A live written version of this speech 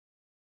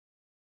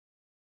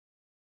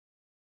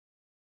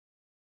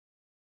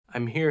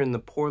I'm here in the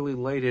poorly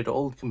lighted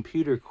old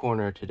computer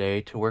corner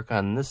today to work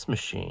on this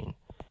machine.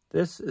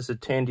 This is a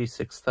Tandy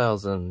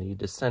 6000, the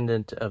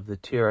descendant of the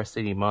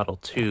TRS-80 Model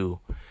 2.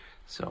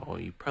 So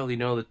you probably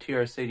know the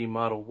TRS-80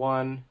 Model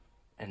 1,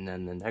 and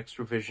then the next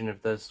revision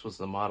of this was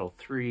the Model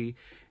 3,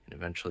 and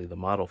eventually the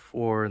Model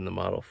 4 and the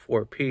Model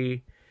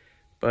 4P.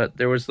 But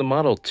there was the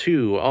Model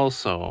 2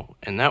 also,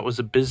 and that was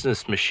a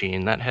business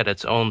machine that had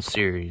its own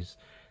series.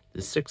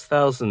 The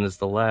 6000 is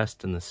the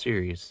last in the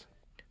series.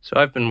 So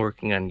I've been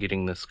working on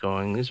getting this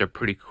going. These are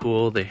pretty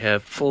cool. They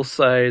have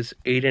full-size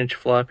 8-inch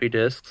floppy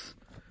disks,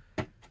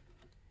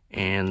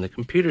 and the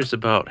computer's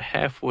about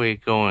halfway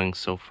going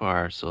so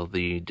far. So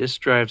the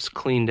disk drive's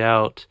cleaned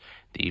out,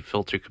 the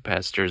filter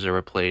capacitors are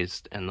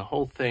replaced, and the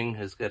whole thing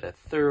has got a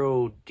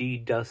thorough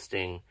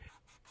de-dusting.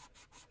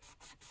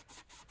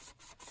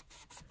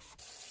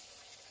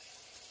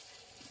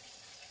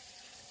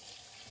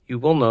 You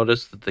will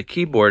notice that the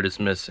keyboard is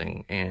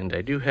missing, and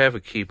I do have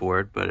a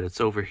keyboard, but it's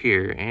over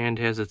here and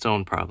has its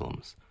own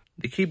problems.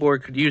 The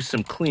keyboard could use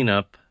some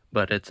cleanup,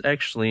 but it's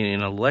actually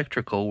in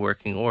electrical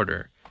working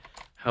order.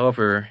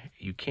 However,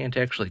 you can't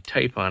actually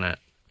type on it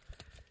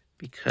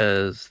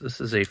because this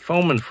is a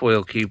foam and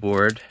foil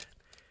keyboard,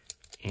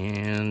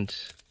 and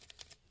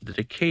the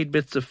decayed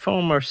bits of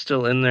foam are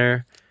still in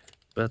there,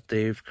 but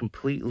they've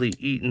completely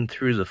eaten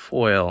through the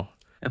foil.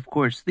 Of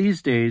course,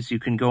 these days you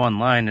can go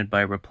online and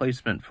buy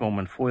replacement foam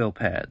and foil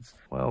pads.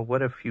 Well,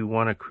 what if you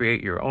want to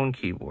create your own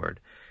keyboard?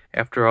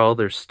 After all,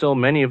 there's still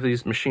many of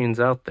these machines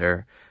out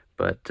there,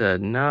 but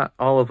not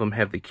all of them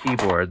have the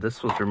keyboard.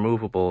 This was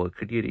removable. It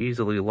could get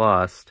easily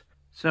lost.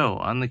 So,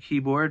 on the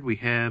keyboard we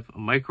have a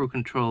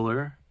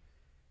microcontroller,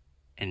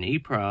 an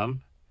EEPROM,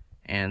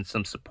 and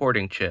some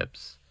supporting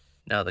chips.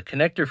 Now, the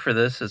connector for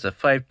this is a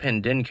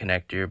 5-pin DIN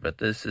connector, but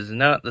this is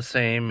not the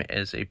same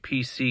as a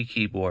PC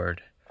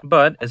keyboard.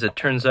 But, as it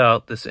turns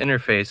out, this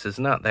interface is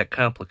not that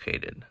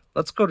complicated.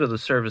 Let's go to the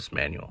service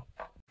manual.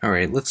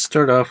 Alright, let's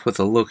start off with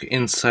a look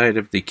inside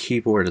of the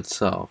keyboard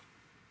itself.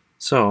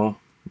 So,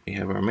 we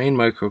have our main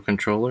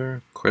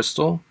microcontroller,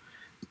 crystal,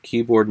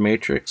 keyboard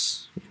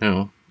matrix,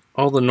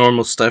 all the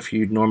normal stuff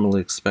you'd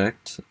normally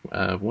expect.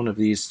 One of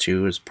these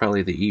two is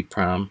probably the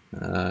EEPROM.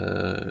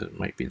 It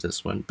might be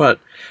this one,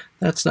 but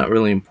that's not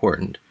really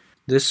important.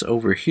 This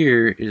over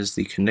here is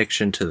the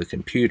connection to the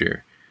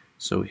computer.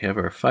 So we have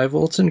our 5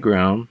 volts and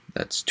ground.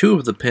 That's 2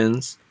 of the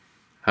pins.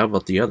 How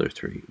about the other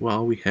 3?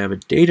 Well, we have a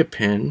data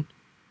pin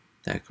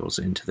that goes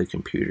into the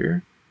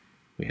computer.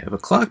 We have a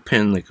clock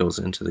pin that goes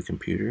into the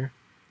computer,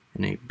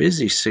 and a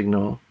busy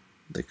signal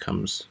that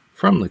comes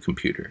from the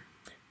computer.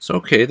 So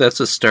okay, that's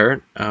a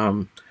start.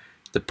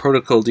 The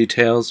protocol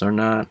details are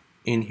not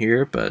in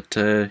here, but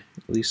at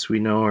least we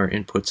know our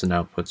inputs and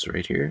outputs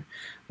right here.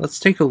 Let's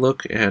take a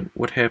look at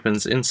what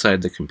happens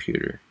inside the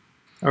computer.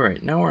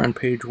 Alright, now we're on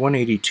page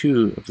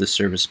 182 of the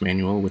service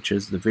manual, which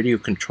is the video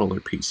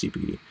controller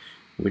PCB,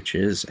 which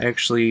is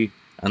actually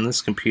on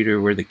this computer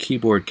where the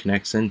keyboard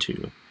connects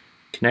into.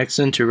 Connects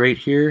into right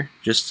here.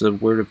 Just a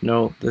word of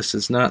note, this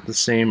is not the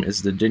same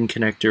as the DIN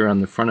connector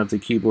on the front of the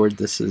keyboard.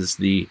 This is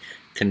the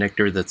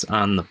connector that's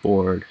on the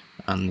board,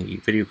 on the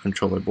video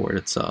controller board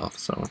itself,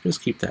 so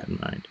just keep that in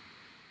mind.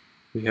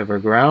 We have our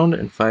ground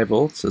and 5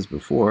 volts as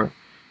before,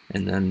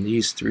 and then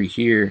these 3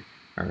 here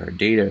are our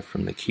data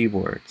from the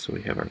keyboard. So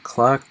we have our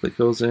clock that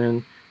goes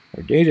in,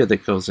 our data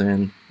that goes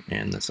in,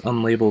 and this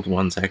unlabeled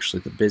one's actually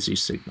the busy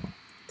signal.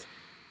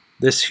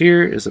 This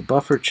here is a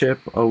buffer chip.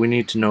 All we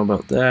need to know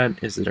about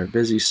that is that our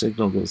busy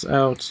signal goes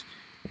out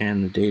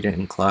and the data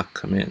and clock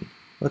come in.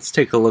 Let's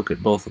take a look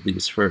at both of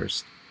these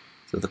first.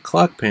 So the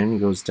clock pin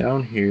goes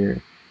down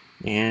here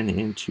and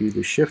into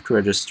the shift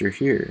register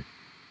here,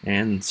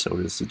 and so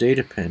does the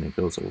data pin. It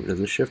goes over to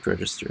the shift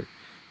register.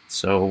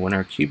 So when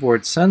our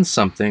keyboard sends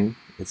something,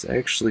 it's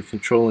actually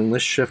controlling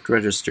this shift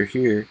register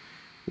here,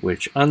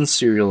 which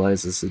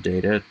unserializes the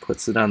data, it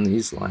puts it on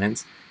these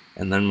lines,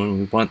 and then when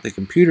we want the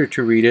computer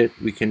to read it,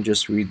 we can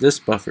just read this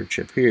buffer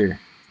chip here.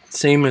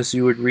 Same as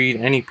you would read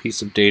any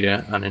piece of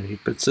data on an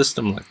 8-bit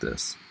system like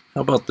this.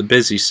 How about the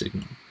busy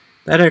signal?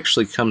 That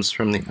actually comes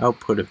from the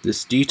output of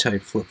this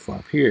D-type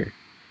flip-flop here.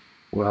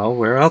 Well,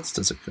 where else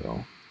does it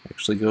go? It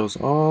actually goes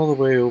all the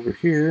way over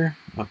here,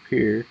 up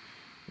here,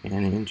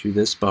 and into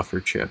this buffer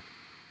chip.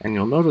 And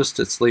you'll notice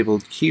it's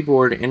labeled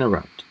keyboard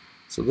interrupt.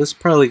 So this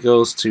probably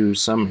goes to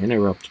some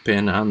interrupt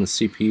pin on the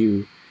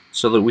CPU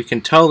so that we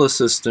can tell the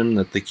system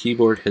that the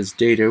keyboard has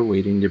data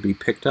waiting to be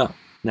picked up.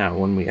 Now,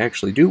 when we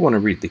actually do want to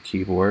read the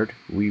keyboard,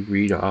 we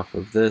read off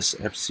of this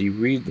FC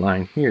read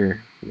line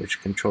here,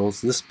 which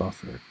controls this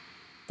buffer.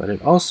 But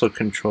it also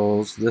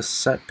controls this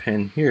set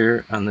pin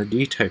here on the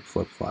D-type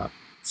flip-flop.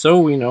 So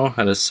we know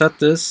how to set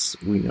this,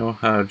 we know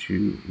how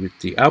to, what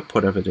the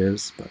output of it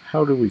is, but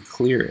how do we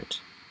clear it?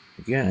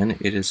 Again,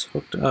 it is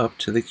hooked up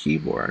to the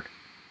keyboard.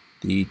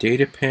 The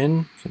data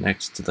pin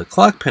connects to the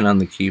clock pin on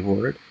the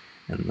keyboard,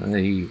 and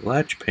the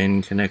latch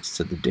pin connects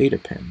to the data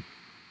pin.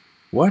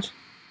 What?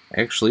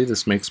 Actually,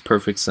 this makes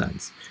perfect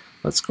sense.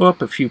 Let's go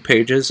up a few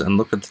pages and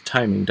look at the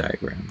timing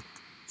diagram.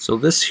 So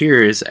this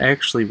here is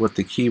actually what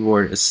the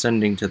keyboard is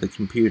sending to the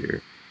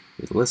computer.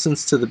 It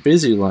listens to the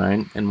busy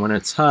line, and when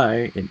it's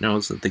high, it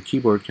knows that the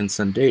keyboard can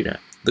send data.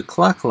 The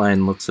clock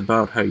line looks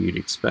about how you'd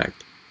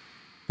expect.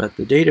 But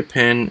the data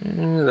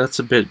pin, that's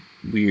a bit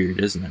weird,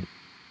 isn't it?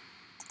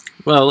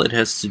 Well, it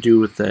has to do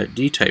with that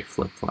D-type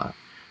flip-flop.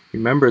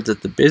 Remember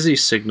that the busy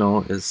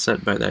signal is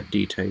set by that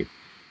D-type,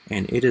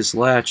 and it is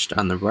latched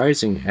on the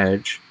rising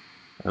edge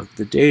of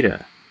the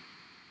data.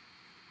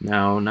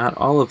 Now, not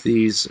all of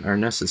these are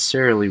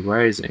necessarily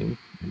rising.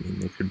 I mean,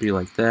 they could be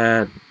like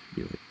that, it could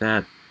be like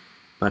that,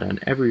 but on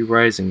every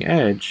rising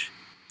edge,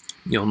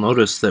 you'll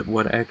notice that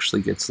what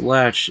actually gets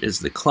latched is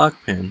the clock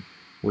pin,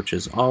 which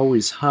is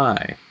always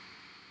high.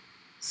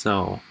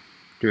 So,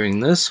 during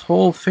this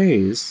whole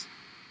phase,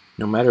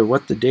 no matter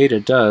what the data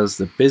does,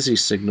 the busy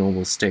signal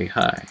will stay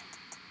high.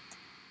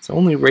 It's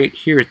only right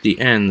here at the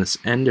end, this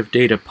end of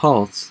data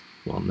pulse,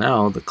 well,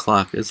 now the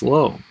clock is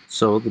low.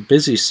 So the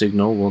busy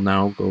signal will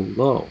now go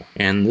low.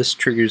 And this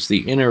triggers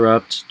the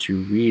interrupt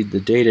to read the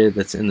data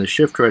that's in the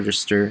shift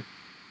register,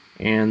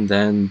 and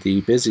then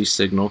the busy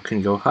signal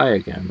can go high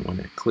again when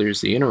it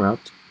clears the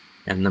interrupt,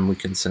 and then we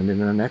can send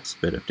in our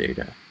next bit of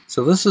data.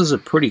 So this is a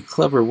pretty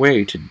clever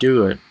way to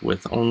do it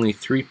with only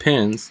 3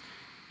 pins.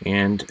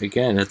 And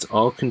again, it's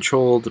all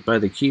controlled by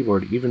the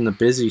keyboard. Even the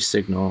busy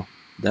signal,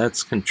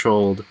 that's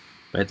controlled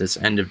by this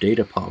end of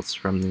data pulse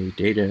from the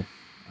data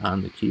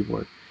on the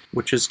keyboard,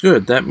 which is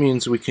good. That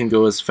means we can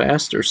go as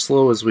fast or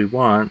slow as we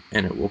want,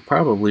 and it will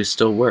probably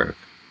still work.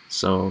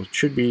 So it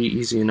should be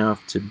easy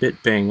enough to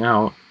bit bang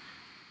out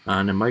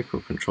on a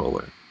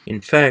microcontroller. In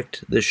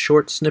fact, this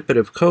short snippet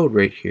of code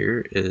right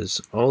here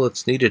is all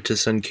that's needed to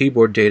send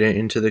keyboard data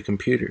into the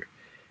computer.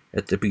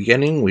 At the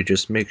beginning, we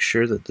just make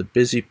sure that the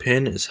busy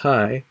pin is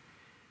high,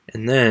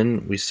 and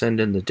then we send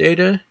in the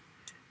data,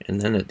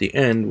 and then at the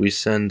end we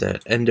send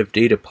that end of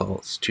data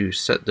pulse to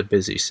set the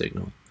busy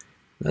signal.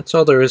 That's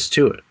all there is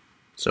to it.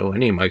 So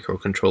any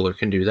microcontroller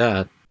can do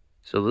that.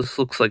 So this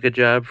looks like a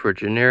job for a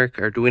generic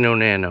Arduino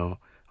Nano,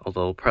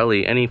 although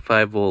probably any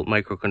 5-volt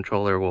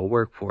microcontroller will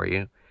work for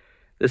you.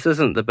 This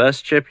isn't the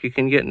best chip you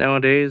can get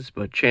nowadays,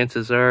 but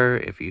chances are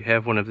if you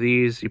have one of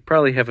these, you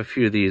probably have a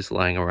few of these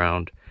lying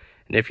around.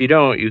 And if you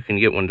don't, you can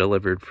get one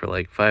delivered for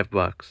like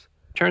 $5.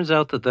 Turns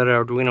out that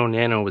Arduino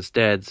Nano was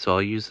dead, so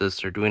I'll use this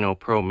Arduino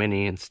Pro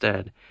Mini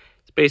instead.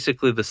 It's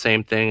basically the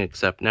same thing,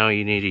 except now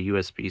you need a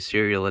USB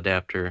serial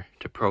adapter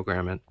to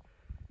program it.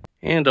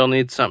 And I'll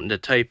need something to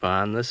type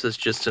on. This is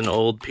just an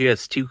old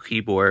PS2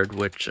 keyboard,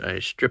 which I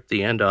stripped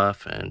the end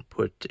off and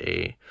put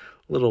a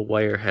little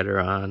wire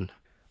header on.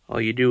 All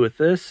you do with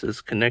this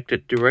is connect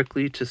it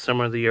directly to some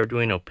of the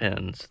Arduino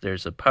pins.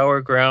 There's a power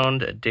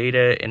ground, a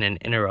data, and an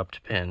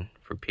interrupt pin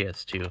for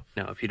PS2.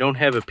 Now, if you don't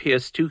have a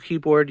PS2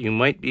 keyboard, you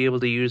might be able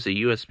to use a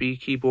USB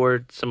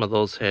keyboard. Some of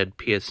those had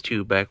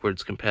PS2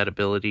 backwards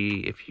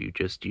compatibility if you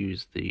just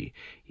use the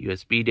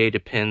USB data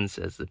pins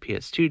as the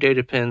PS2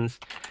 data pins.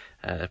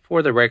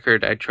 For the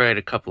record, I tried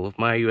a couple of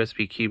my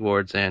USB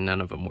keyboards and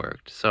none of them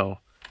worked. So,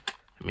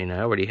 I mean, I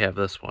already have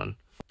this one.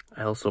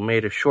 I also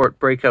made a short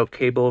breakout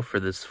cable for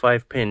this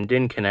 5-pin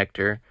DIN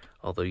connector,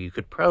 although you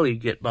could probably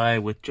get by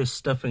with just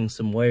stuffing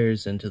some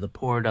wires into the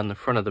port on the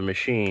front of the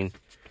machine.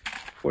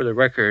 For the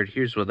record,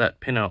 here's what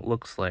that pinout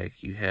looks like.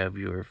 You have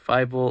your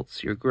 5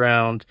 volts, your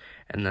ground,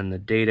 and then the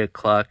data,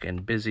 clock,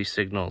 and busy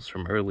signals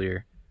from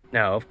earlier.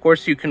 Now, of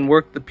course, you can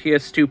work the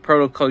PS2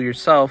 protocol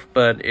yourself,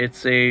 but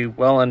it's a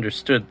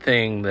well-understood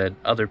thing that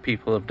other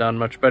people have done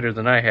much better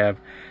than I have.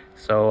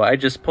 So I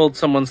just pulled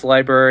someone's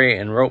library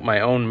and wrote my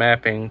own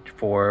mapping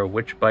for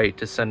which byte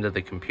to send to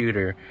the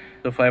computer.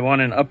 So if I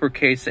want an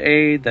uppercase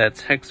A,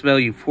 that's hex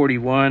value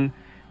 41.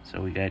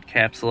 So we got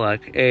caps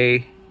lock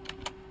A,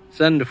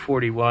 send to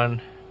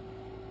 41,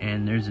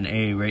 and there's an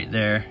A right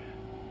there.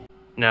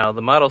 Now,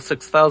 the Model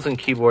 6000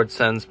 keyboard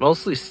sends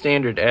mostly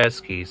standard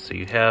ASCII, so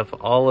you have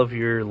all of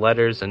your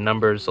letters and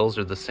numbers, those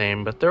are the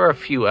same, but there are a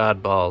few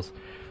oddballs.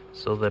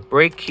 So the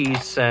break key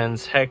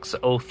sends hex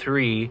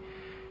 03,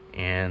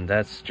 and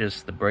that's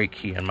just the break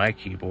key on my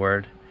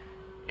keyboard.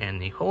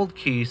 And the hold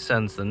key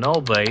sends the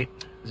null byte,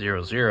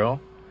 00,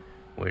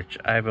 which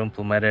I've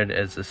implemented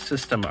as a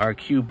system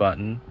RQ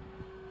button.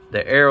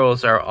 The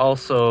arrows are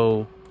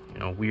also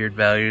weird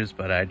values,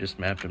 but I just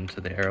mapped them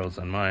to the arrows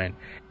on mine.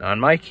 Now,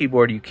 on my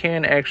keyboard, you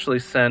can actually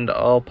send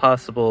all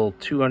possible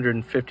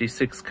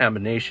 256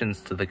 combinations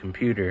to the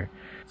computer.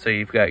 So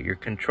you've got your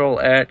Control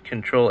at,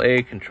 Control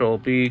A, Control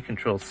B,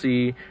 Control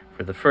C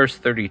for the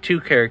first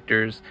 32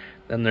 characters.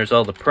 Then there's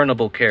all the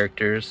printable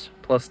characters,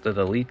 plus the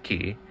delete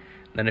key.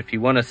 Then if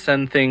you want to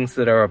send things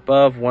that are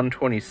above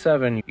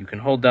 127, you can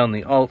hold down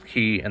the Alt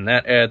key, and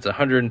that adds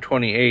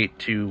 128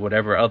 to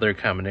whatever other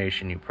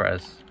combination you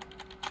press.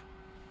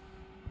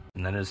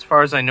 And then as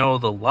far as I know,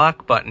 the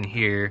lock button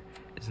here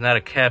is not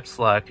a caps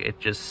lock. It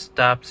just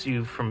stops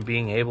you from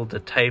being able to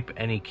type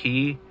any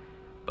key,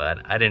 but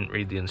I didn't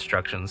read the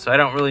instructions, so I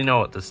don't really know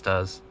what this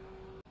does.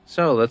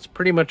 So that's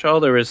pretty much all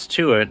there is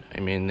to it. I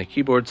mean, the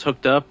keyboard's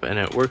hooked up and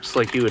it works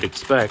like you would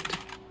expect.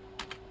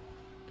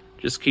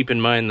 Just keep in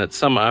mind that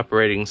some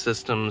operating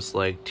systems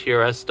like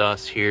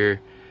TRS-DOS here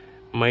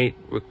might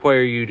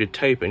require you to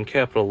type in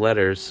capital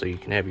letters so you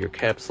can have your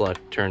caps lock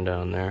turned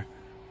down there.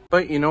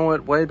 But you know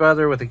what, why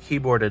bother with a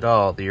keyboard at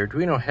all? The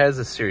Arduino has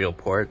a serial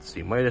port, so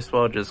you might as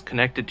well just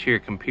connect it to your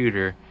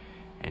computer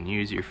and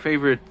use your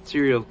favorite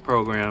serial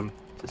program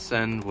to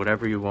send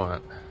whatever you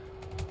want.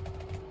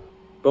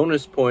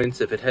 Bonus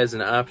points if it has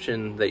an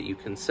option that you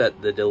can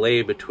set the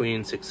delay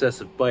between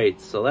successive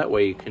bytes, so that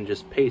way you can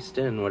just paste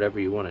in whatever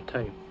you want to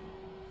type.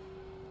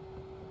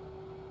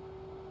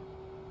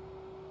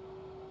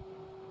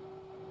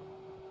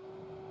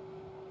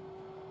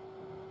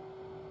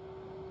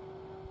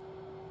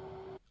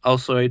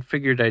 Also, I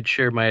figured I'd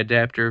share my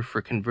adapter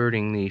for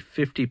converting the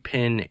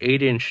 50-pin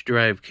 8-inch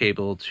drive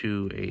cable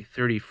to a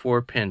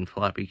 34-pin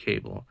floppy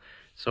cable,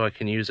 so I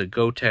can use a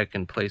Gotek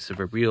in place of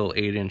a real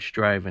 8-inch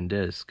drive and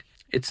disk.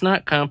 It's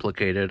not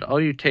complicated. All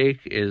you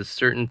take is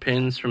certain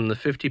pins from the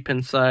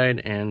 50-pin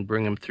side and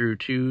bring them through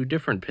to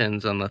different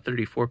pins on the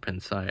 34-pin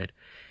side.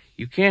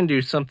 You can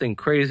do something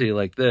crazy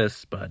like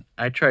this, but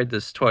I tried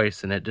this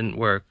twice and it didn't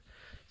work.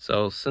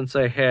 So since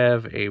I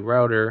have a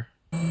router,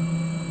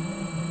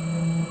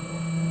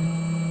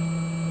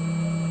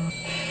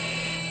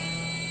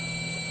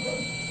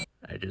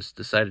 I just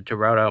decided to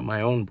route out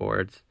my own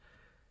boards.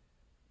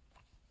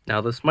 Now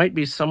this might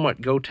be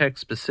somewhat Gotek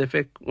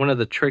specific. One of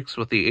the tricks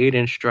with the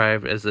 8-inch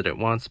drive is that it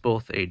wants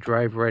both a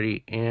drive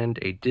ready and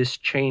a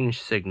disk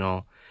change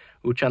signal,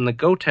 which on the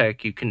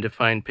Gotek you can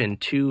define pin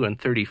 2 and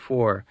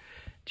 34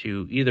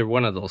 to either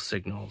one of those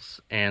signals,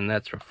 and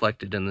that's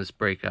reflected in this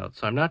breakout.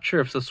 So I'm not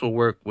sure if this will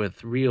work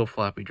with real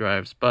floppy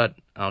drives, but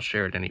I'll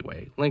share it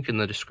anyway. Link in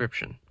the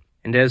description.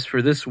 And as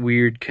for this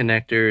weird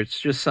connector, it's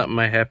just something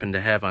I happen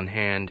to have on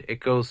hand. It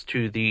goes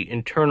to the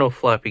internal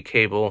floppy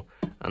cable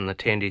on the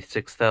Tandy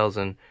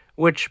 6000,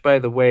 which, by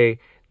the way,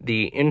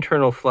 the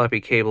internal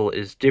floppy cable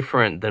is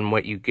different than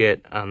what you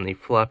get on the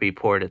floppy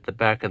port at the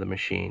back of the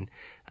machine.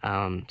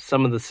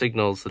 Some of the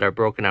signals that are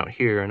broken out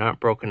here are not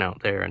broken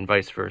out there, and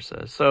vice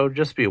versa, so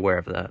just be aware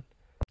of that.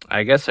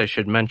 I guess I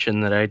should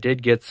mention that I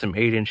did get some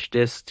 8-inch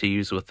discs to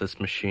use with this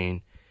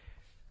machine.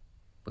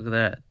 Look at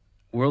that.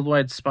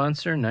 Worldwide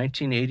sponsor,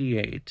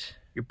 1988.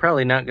 You're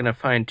probably not going to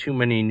find too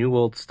many new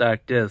old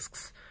stock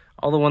discs.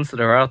 All the ones that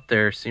are out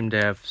there seem to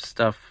have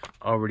stuff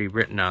already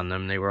written on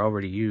them. They were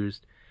already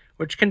used,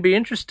 which can be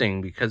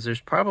interesting because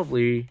there's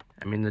probably,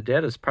 the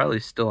data's probably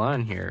still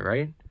on here,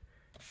 right?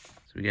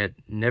 So we got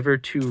Never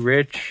Too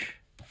Rich,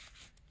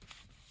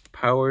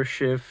 Power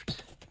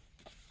Shift,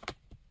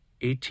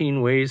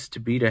 18 Ways to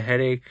Beat a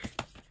Headache.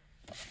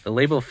 The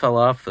label fell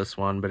off this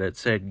one, but it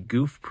said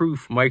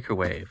Goof-Proof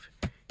Microwave.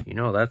 You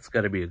know that's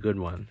got to be a good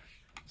one.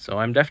 So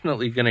I'm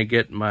definitely going to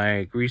get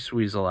my grease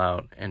weasel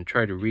out and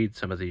try to read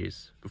some of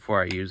these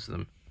before I use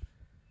them.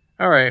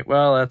 Alright,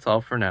 well, that's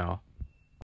all for now.